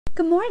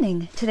Good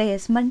morning. Today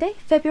is Monday,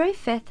 February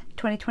 5th,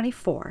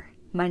 2024.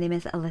 My name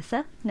is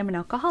Alyssa, and I'm an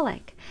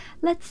alcoholic.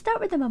 Let's start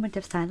with a moment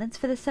of silence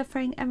for the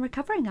suffering and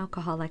recovering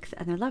alcoholics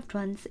and their loved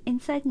ones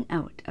inside and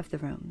out of the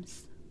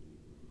rooms.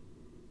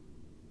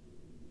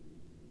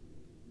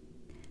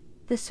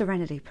 The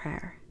Serenity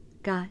Prayer.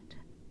 God,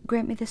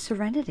 grant me the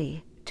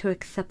serenity to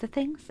accept the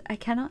things I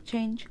cannot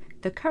change,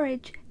 the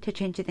courage to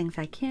change the things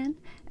I can,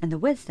 and the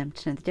wisdom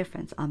to know the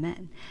difference.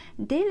 Amen.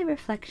 Daily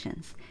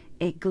Reflections.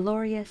 A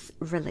glorious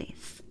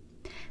release.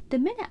 The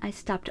minute I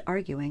stopped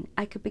arguing,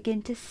 I could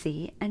begin to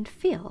see and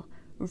feel.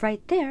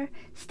 Right there,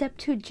 step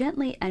 2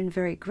 gently and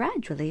very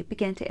gradually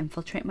began to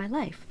infiltrate my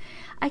life.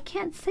 I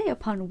can't say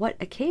upon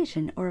what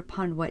occasion or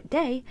upon what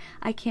day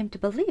I came to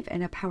believe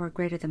in a power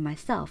greater than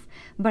myself,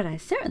 but I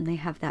certainly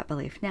have that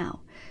belief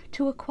now.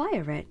 To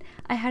acquire it,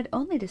 I had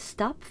only to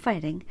stop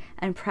fighting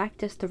and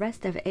practice the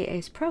rest of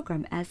AA's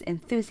program as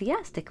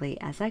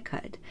enthusiastically as I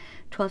could.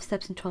 12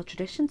 Steps and 12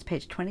 Traditions,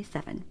 page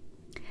 27.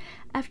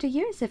 After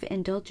years of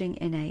indulging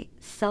in a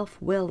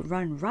self-will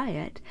run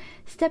riot,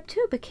 step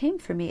 2 became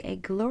for me a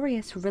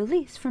glorious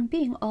release from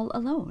being all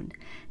alone.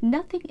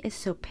 Nothing is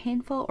so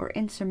painful or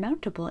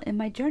insurmountable in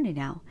my journey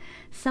now.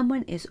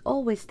 Someone is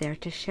always there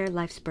to share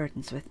life's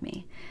burdens with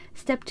me.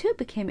 Step 2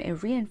 became a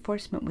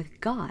reinforcement with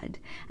God,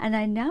 and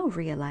I now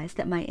realize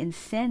that my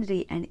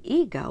insanity and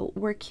ego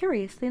were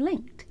curiously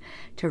linked.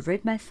 To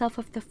rid myself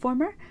of the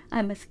former,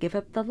 I must give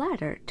up the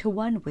latter to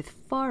one with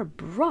far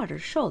broader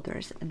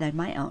shoulders than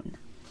my own.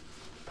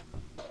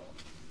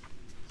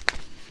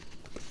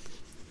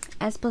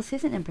 Asbel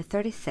season number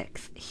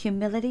 36,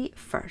 Humility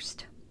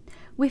First.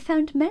 We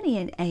found many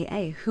in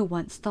AA who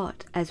once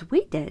thought, as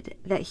we did,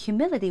 that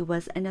humility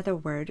was another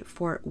word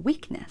for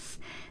weakness.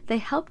 They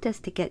helped us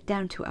to get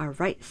down to our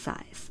right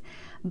size.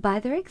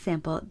 By their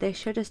example, they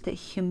showed us that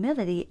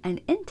humility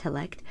and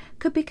intellect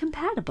could be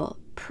compatible,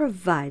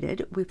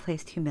 provided we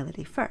placed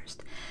humility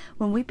first.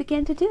 When we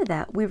began to do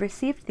that, we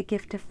received the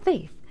gift of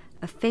faith,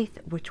 a faith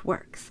which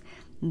works.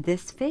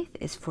 This faith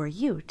is for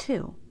you,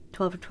 too.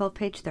 12 and 12,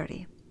 page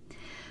 30.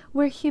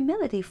 Where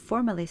humility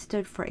formerly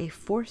stood for a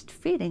forced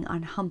feeding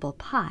on humble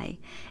pie,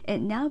 it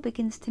now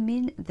begins to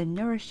mean the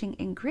nourishing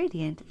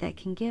ingredient that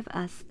can give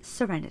us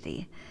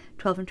serenity.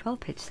 12 and 12,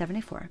 page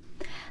 74.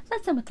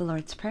 Let's end with the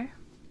Lord's Prayer.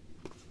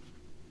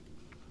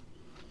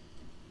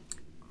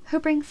 Who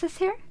brings us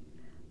here?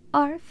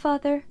 Our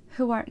Father,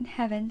 who art in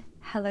heaven,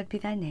 hallowed be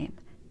thy name.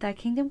 Thy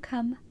kingdom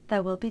come, thy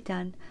will be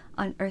done,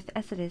 on earth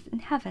as it is in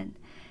heaven.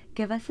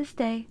 Give us this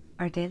day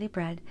our daily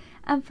bread,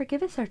 and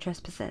forgive us our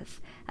trespasses,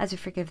 as we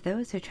forgive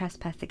those who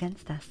trespass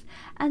against us.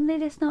 And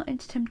lead us not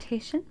into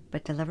temptation,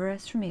 but deliver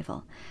us from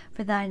evil.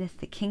 For thine is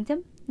the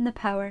kingdom, and the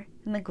power,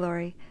 and the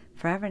glory,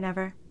 forever and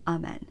ever.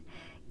 Amen.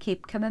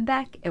 Keep coming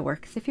back. It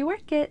works if you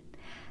work it.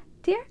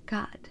 Dear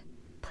God,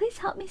 please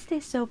help me stay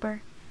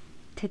sober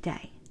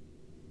today.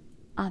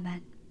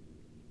 Amen.